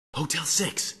Hotel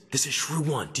 6, this is Shrew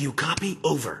 1. Do you copy?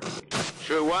 Over.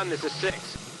 Shrew 1, this is 6.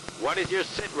 What is your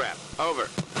sit rep? Over.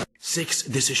 6,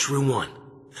 this is Shrew 1.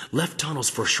 Left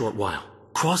tunnels for a short while.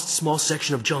 Crossed small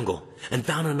section of jungle and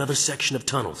found another section of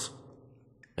tunnels.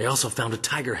 I also found a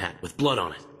tiger hat with blood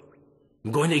on it.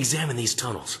 I'm going to examine these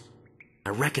tunnels.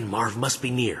 I reckon Marv must be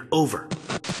near. Over.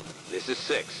 This is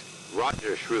 6.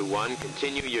 Roger, Shrew 1.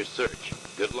 Continue your search.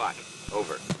 Good luck.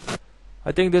 Over.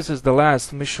 I think this is the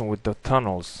last mission with the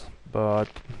tunnels, but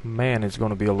man, it's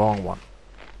gonna be a long one.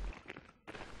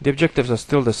 The objectives are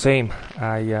still the same.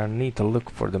 I need to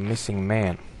look for the missing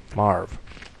man, Marv.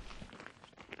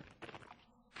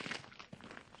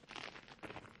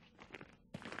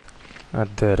 A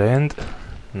dead end?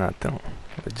 Nothing.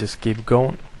 Let's just keep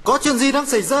going. Có chuyện gì đang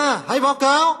xảy ra? Hãy báo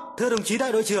cáo. Thưa đồng chí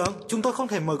đại đội trưởng, chúng tôi không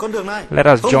thể mở con đường này. Let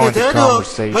us Không join thể the thế được.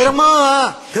 conversation. Mày đang mơ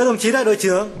à? Thưa đồng chí đại đội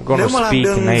trưởng, nếu mà làm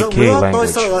đường rộng nữa, tôi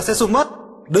sợ là sẽ sụp mất.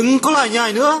 Đừng có lại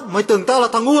nhải nữa. Mày tưởng tao là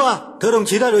thằng ngu à? Thưa đồng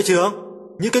chí đại đội trưởng,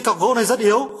 những cái cọc gỗ này rất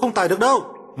yếu, không tải được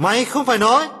đâu. Mày không phải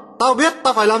nói. Tao biết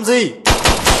tao phải làm gì.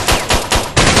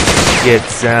 Get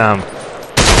some.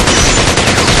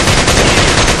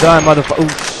 Die, motherfucker.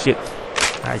 Oh shit.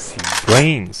 I see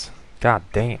brains. God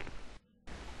damn.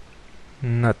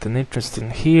 Nothing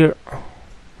interesting here.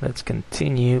 Let's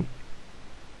continue.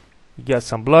 You got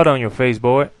some blood on your face,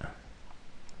 boy.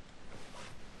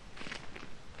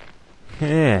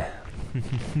 Yeah.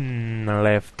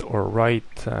 Left or right?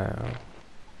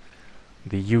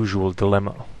 The usual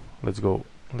dilemma. Let's go.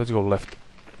 Let's go left.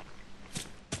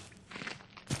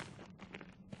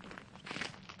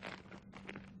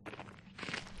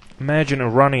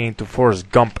 Imagine running into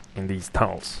Forrest Gump in these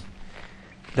tunnels.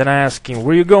 Then I ask him,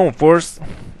 where you going, Forrest?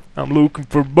 I'm looking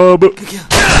for Bubba.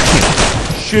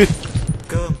 Shit.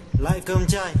 Cơm, lại cơm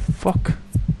chay. Fuck.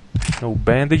 No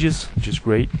bandages, just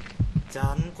great.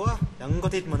 Chán quá, chẳng có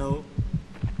thịt mà nấu.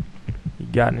 You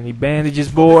got any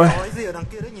bandages, boy? Nói gì ở đằng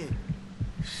kia đấy nhỉ?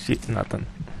 Shit, nothing.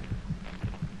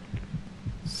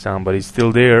 Somebody's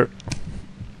still there.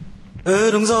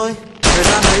 Đúng rồi. Thời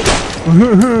gian đấy.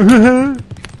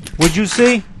 What'd you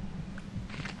say?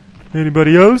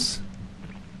 Anybody else?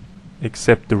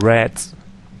 Except the rats.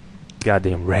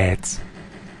 Goddamn rats.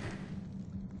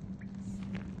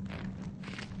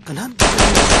 Cẩn thận.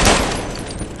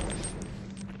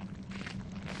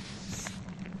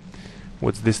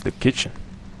 What's this, the kitchen?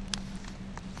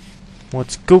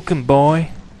 What's cooking, boy?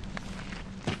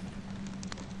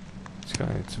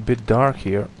 It's a bit dark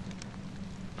here.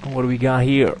 What do we got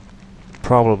here?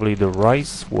 Probably the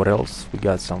rice. What else? We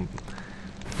got some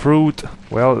fruit.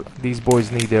 Well, these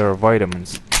boys need their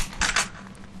vitamins.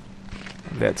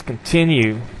 Let's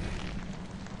continue.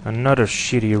 Another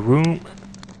shitty room.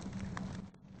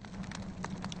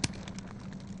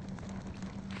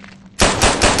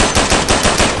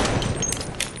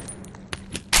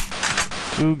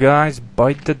 Two guys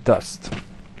bite the dust.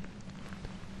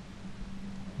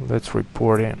 Let's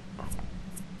report in.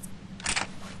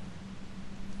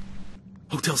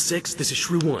 Hotel 6, this is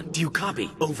Shrew 1. Do you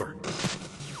copy? Over.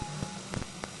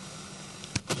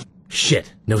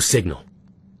 Shit, no signal.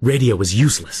 Radio was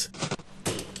useless.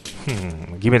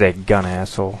 Give me that gun,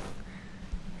 asshole.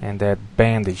 And that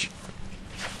bandage.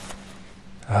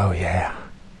 Oh yeah.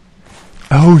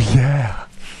 Oh yeah.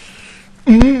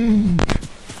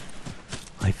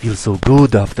 I feel so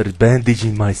good after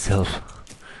bandaging myself.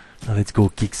 Now let's go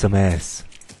kick some ass.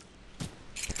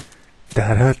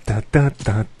 Da da da da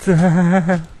da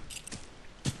da.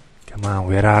 Come on,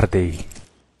 where are they?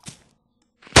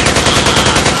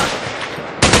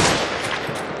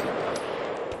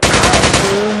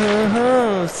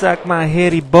 Suck my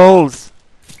hairy balls,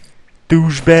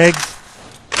 douchebags.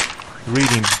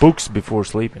 Reading books before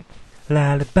sleeping.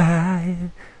 Lullaby,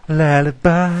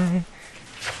 lullaby.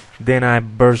 Then I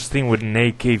burst in with an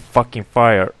AK fucking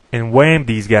fire and wham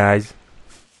these guys.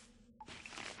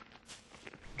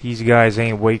 These guys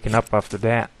ain't waking up after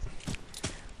that.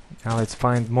 Now let's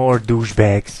find more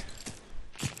douchebags.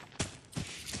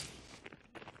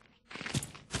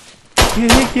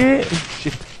 Yeah.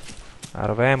 Shit. Out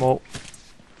of ammo.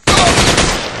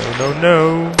 No, no,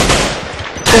 no.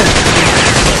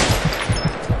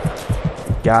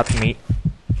 Got me.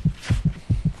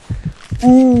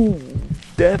 Ooh,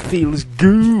 that feels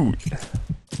good.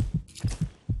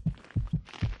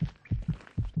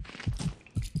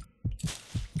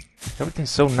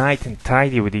 Everything's so nice and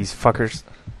tidy with these fuckers.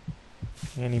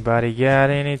 Anybody got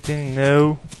anything?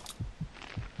 No.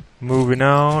 Moving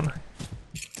on.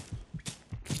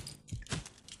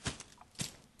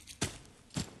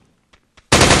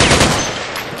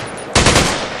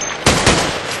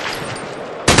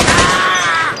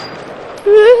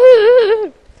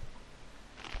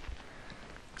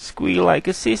 squeal like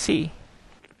a sissy.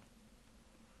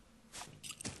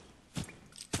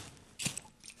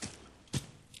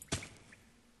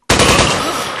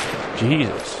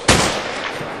 Jesus.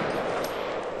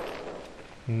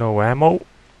 No ammo.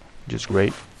 Just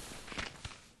great.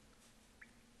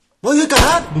 Mọi người cẩn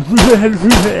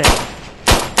thận.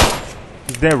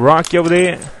 Is that Rocky over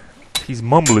there? He's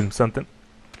mumbling something.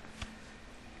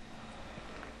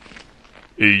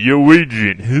 Hey, yo,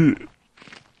 Adrian.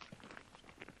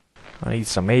 I need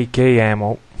some AK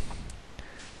ammo.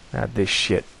 Not this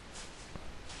shit.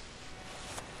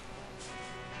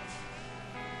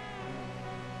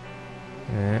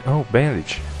 Oh,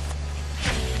 bandage.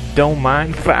 Don't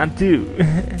mind if I do.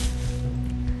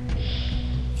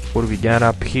 What do we got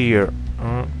up here?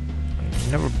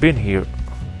 Never been here.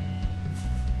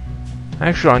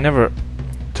 Actually, I never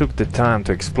took the time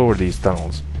to explore these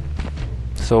tunnels.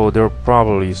 So there are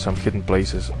probably some hidden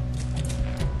places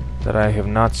that I have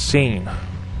not seen.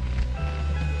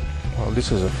 Well,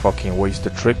 this is a fucking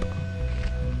wasted trip.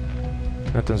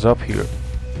 Nothing's up here.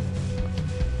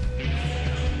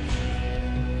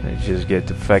 Let's just get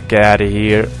the fuck out of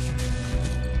here.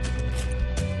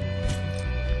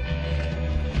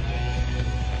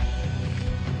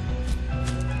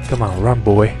 Come on, run,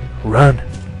 boy. Run.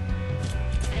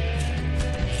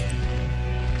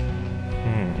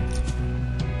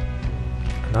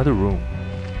 Another room.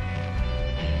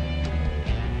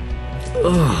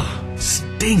 Ugh,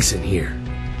 stinks in here.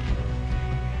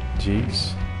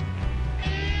 Jeez.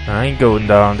 I ain't going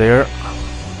down there.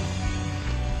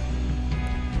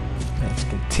 Let's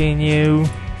continue.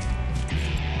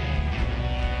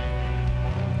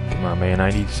 Come on, man, I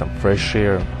need some fresh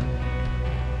air.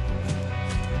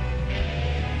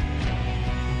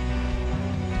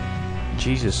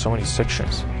 Jesus, so many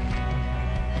sections.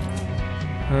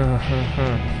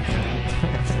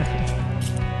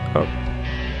 Oh.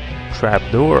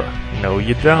 Trapdoor. No,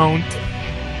 you don't.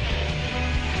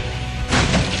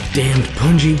 Damned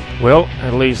Punji. Well,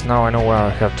 at least now I know where I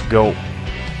have to go.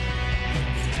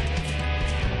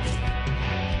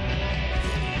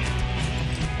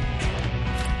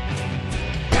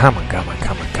 Come on, come on,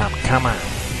 come on, come on, come on.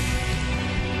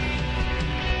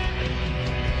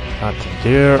 Nothing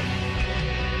there.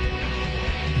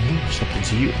 Something's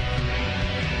here.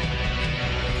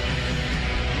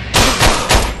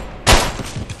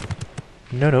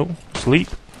 No, sleep.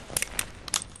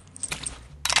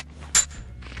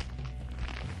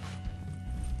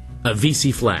 A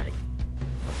VC flag.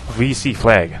 VC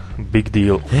flag. Big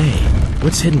deal. Hey,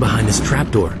 what's hidden behind this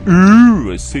trapdoor?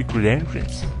 Ooh, a secret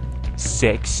entrance.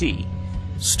 Sexy.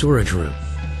 Storage room.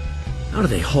 How do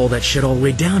they haul that shit all the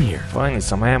way down here? Finally,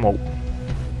 some ammo.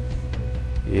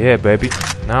 Yeah, baby.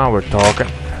 Now we're talking.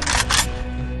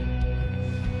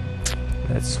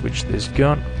 Let's switch this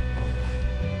gun.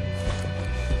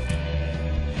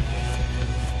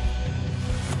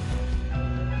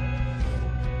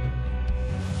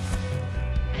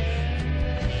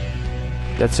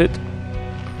 That's it.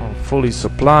 I'm fully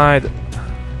supplied.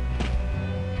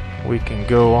 We can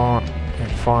go on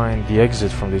and find the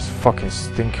exit from this fucking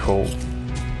stink hole.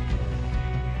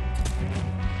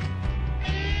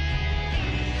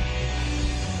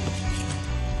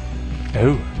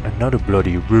 Oh, another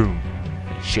bloody room.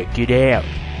 Check it out.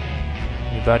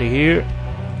 Anybody here?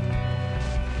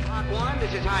 Hawk 1,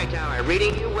 this is Hightower.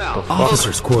 Reading you well.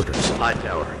 Officer's quarters.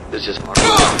 Hightower, this is Hawk 1. I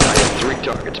have 3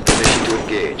 targets. Permission to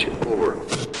engage. Over.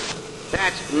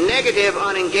 That's negative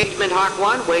on engagement, Hawk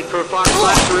 1. Wait for Fox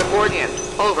Flash to report in.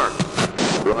 Over.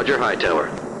 Roger, Hightower.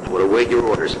 I will await your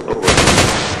orders. Over.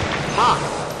 Hawk,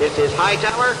 this is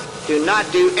Hightower. Do not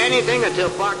do anything until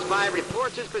Fox 5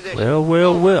 reports his position.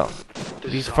 Well.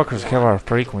 These fuckers have our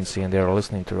frequency and they're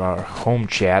listening to our home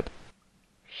chat.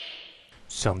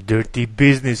 Some dirty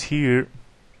business here.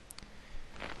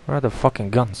 Where are the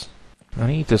fucking guns? I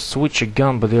need to switch a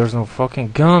gun, but there's no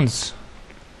fucking guns.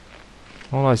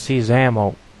 All I see is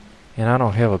ammo. And I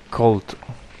don't have a Colt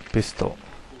pistol.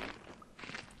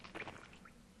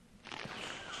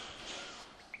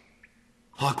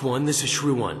 Hawk 1, this is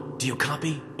Shrew 1. Do you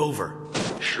copy? Over.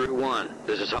 Shrew 1,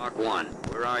 this is Hawk 1.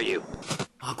 Where are you?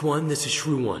 Hawk 1, this is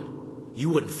Shrew 1. You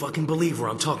wouldn't fucking believe where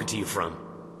I'm talking to you from.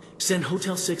 Send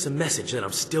Hotel 6 a message that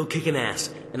I'm still kicking ass,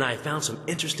 and I have found some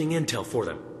interesting intel for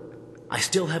them. I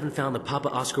still haven't found the Papa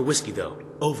Oscar whiskey, though.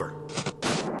 Over.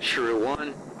 Shrew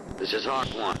 1, this is Hawk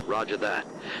 1. Roger that.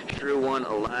 Shrew 1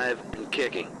 alive and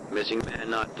kicking. Missing man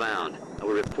not found. I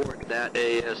will report that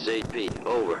ASAP.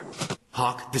 Over.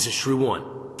 Hawk, this is Shrew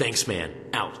 1. Thanks, man.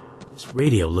 Out. This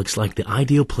radio looks like the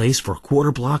ideal place for a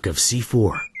quarter block of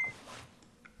C4.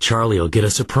 Charlie will get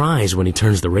a surprise when he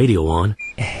turns the radio on.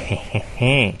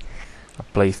 I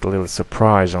placed a little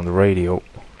surprise on the radio.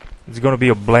 It's gonna be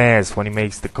a blast when he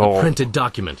makes the call. A printed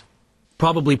document.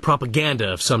 Probably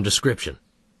propaganda of some description.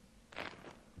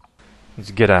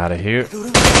 Let's get out of here.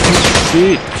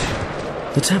 Shit!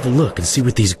 Let's have a look and see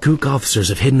what these gook officers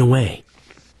have hidden away.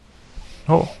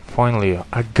 Oh, finally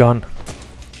a gun.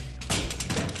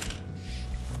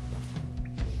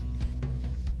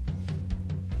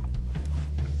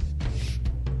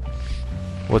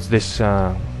 What's this?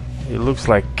 It looks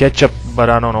like ketchup, but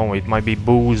I don't know. It might be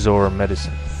booze or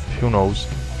medicine. Who knows?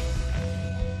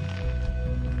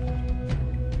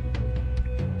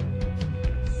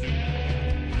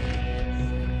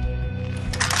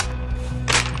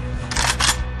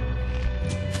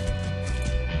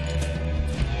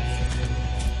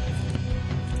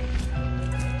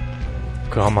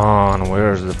 Come on,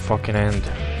 where's the fucking end?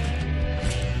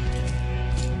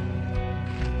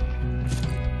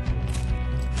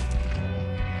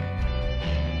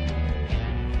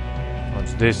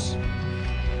 What's this?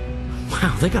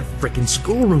 Wow, they got frickin'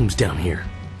 schoolrooms down here.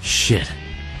 Shit.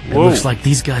 It Whoa. looks like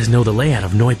these guys know the layout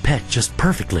of Noi Pet just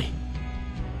perfectly.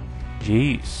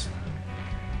 Jeez.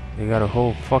 They got a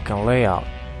whole fucking layout.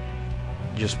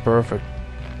 Just perfect.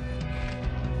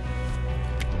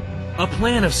 A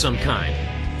plan of some kind.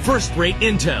 First-rate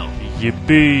intel.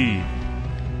 Yippee!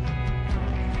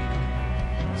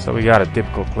 So we got a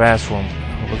typical classroom.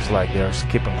 It looks like they're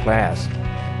skipping class.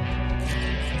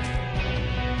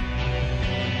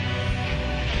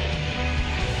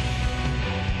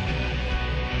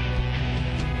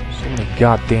 So many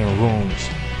goddamn rooms.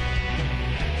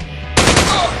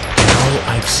 Now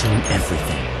I've seen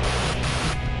everything.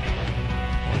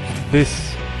 What's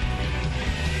this?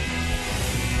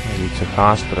 Maybe it's a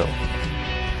hospital.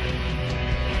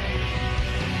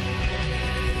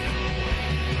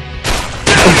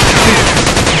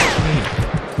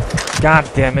 God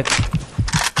damn it.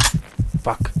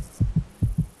 Fuck.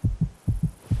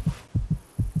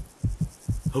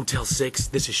 Hotel 6,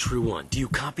 this is Shrew 1. Do you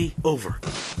copy? Over.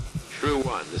 Shrew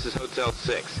 1, this is Hotel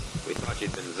 6. We thought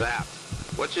you'd been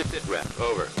zapped. What's your sit rep?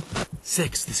 Over.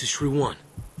 6, this is Shrew 1.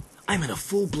 I'm in a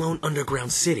full-blown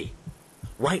underground city.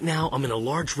 Right now, I'm in a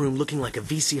large room looking like a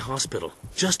VC hospital,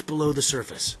 just below the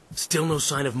surface. Still no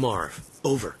sign of Marv.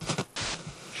 Over.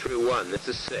 Shrew 1, this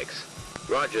is 6.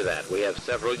 Roger that. We have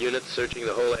several units searching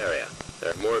the whole area.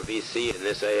 There are more VC in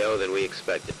this AO than we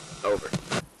expected. Over.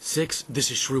 6,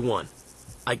 this is Shrew 1.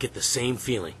 I get the same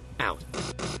feeling. Out.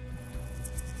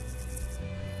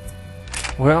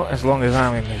 Well, as long as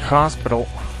I'm in the hospital,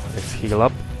 let's heal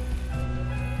up.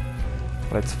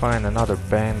 Let's find another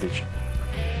bandage.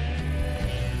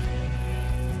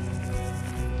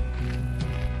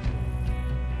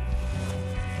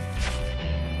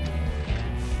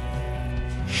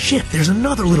 Shit, there's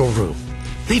another little room.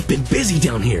 They've been busy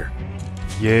down here.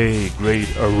 Yay, great,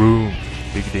 a room.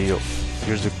 Big deal.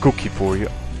 Here's a cookie for you.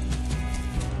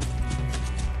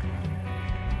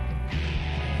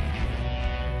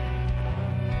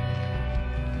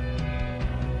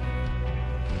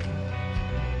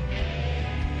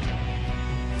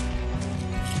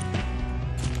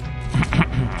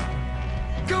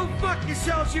 Go fuck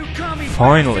yourselves, you commie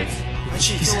Finally.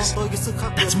 Jesus,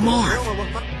 that's Marv.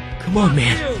 Come on,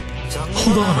 man.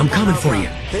 Hold on, I'm coming for you.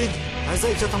 Tin, hãy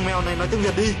dạy cho thằng mèo này nói tiếng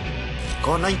Việt đi.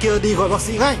 Còn anh kia đi gọi bác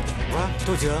sĩ ngay. Vâng,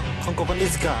 tôi chứa, không có vấn đề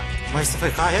gì cả. Mày sẽ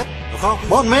phải khai hết, được không?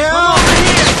 Bọn mèo!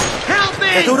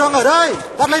 Kẻ thù đang ở đây,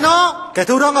 bắt lấy nó. Kẻ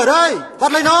thù đang ở đây,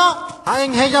 bắt lấy nó. Hai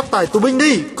anh hãy nhấp tải tù binh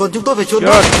đi, còn chúng tôi phải trốn.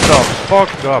 Shut the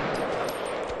fuck up.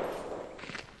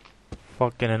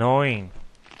 Fucking annoying.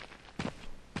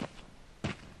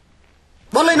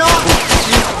 Bắt lấy nó.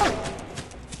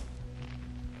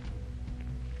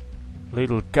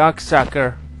 Little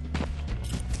cocksucker.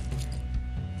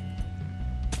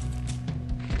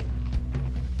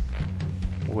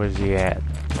 Where's he at?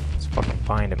 Let's fucking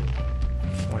find him.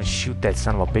 I wanna shoot that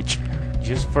son of a bitch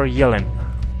just for yelling.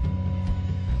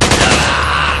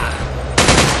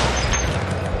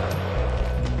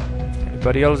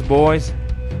 Anybody else, boys?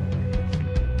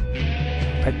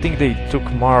 I think they took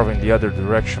Marv in the other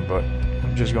direction, but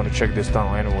I'm just gonna check this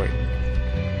tunnel anyway.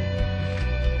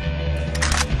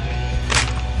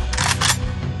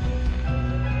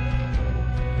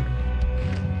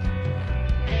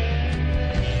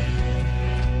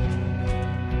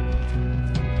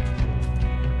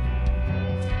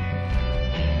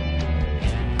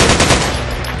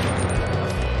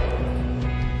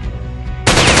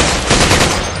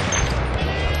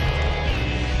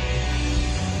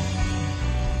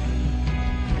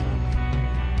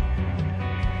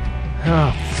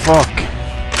 Oh, fuck.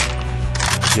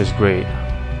 Just great.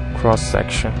 Cross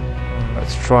section.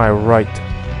 Let's try right.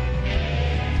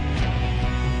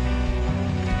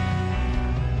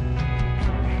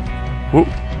 Whoa,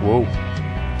 whoa.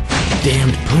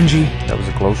 Damned Punji. That was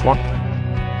a close one.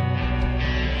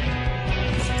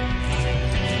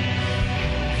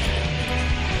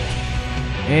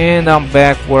 And I'm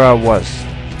back where I was.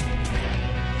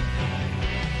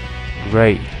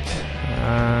 Great.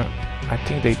 I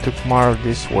think they took Mara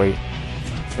this way.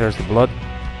 There's the blood.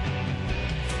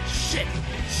 Shit!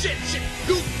 Shit! Shit!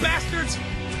 Goof bastards!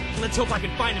 Let's hope I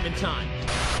can find him in time.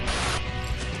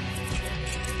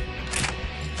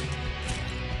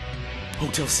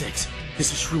 Hotel 6,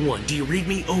 this is Shrew 1. Do you read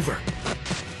me? Over.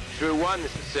 Shrew 1,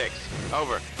 this is 6.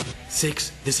 Over.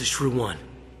 6, this is Shrew 1.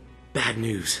 Bad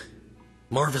news.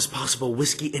 Marva's possible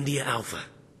Whiskey India Alpha.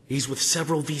 He's with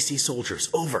several VC soldiers.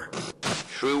 Over.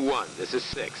 Shrew 1, this is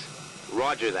 6.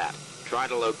 Roger that. Try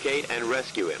to locate and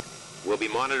rescue him. We'll be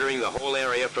monitoring the whole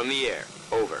area from the air.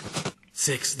 Over.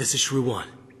 6, this is Shrew 1.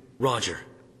 Roger.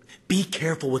 Be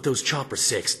careful with those choppers,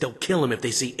 6. They'll kill him if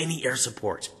they see any air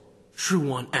support. Shrew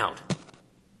 1 out.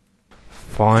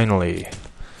 Finally.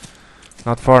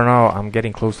 Not far now, I'm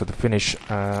getting close to the finish.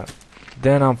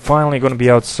 Then I'm finally gonna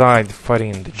be outside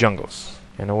fighting in the jungles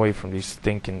and away from these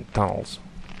stinking tunnels.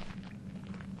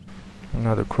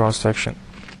 Another cross section.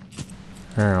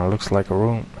 Looks like a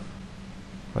room.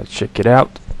 Let's check it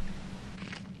out.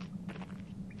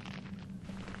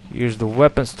 Here's the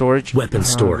weapon storage. Weapon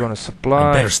store. I'm gonna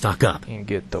supply. I better stock up. And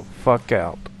get the fuck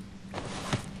out.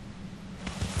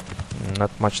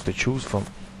 Not much to choose from.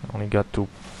 Only got two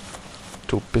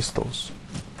pistols.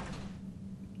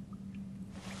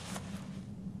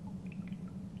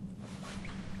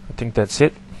 I think that's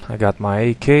it. I got my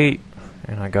AK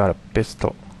and I got a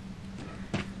pistol.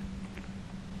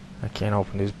 I can't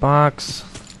open this box.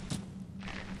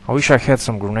 I wish I had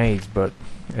some grenades, but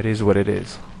it is what it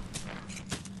is.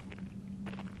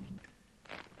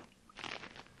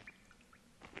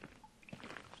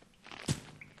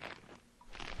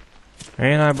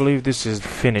 And I believe this is the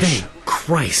finish. Thank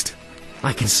Christ!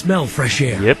 I can smell fresh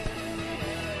air. Yep.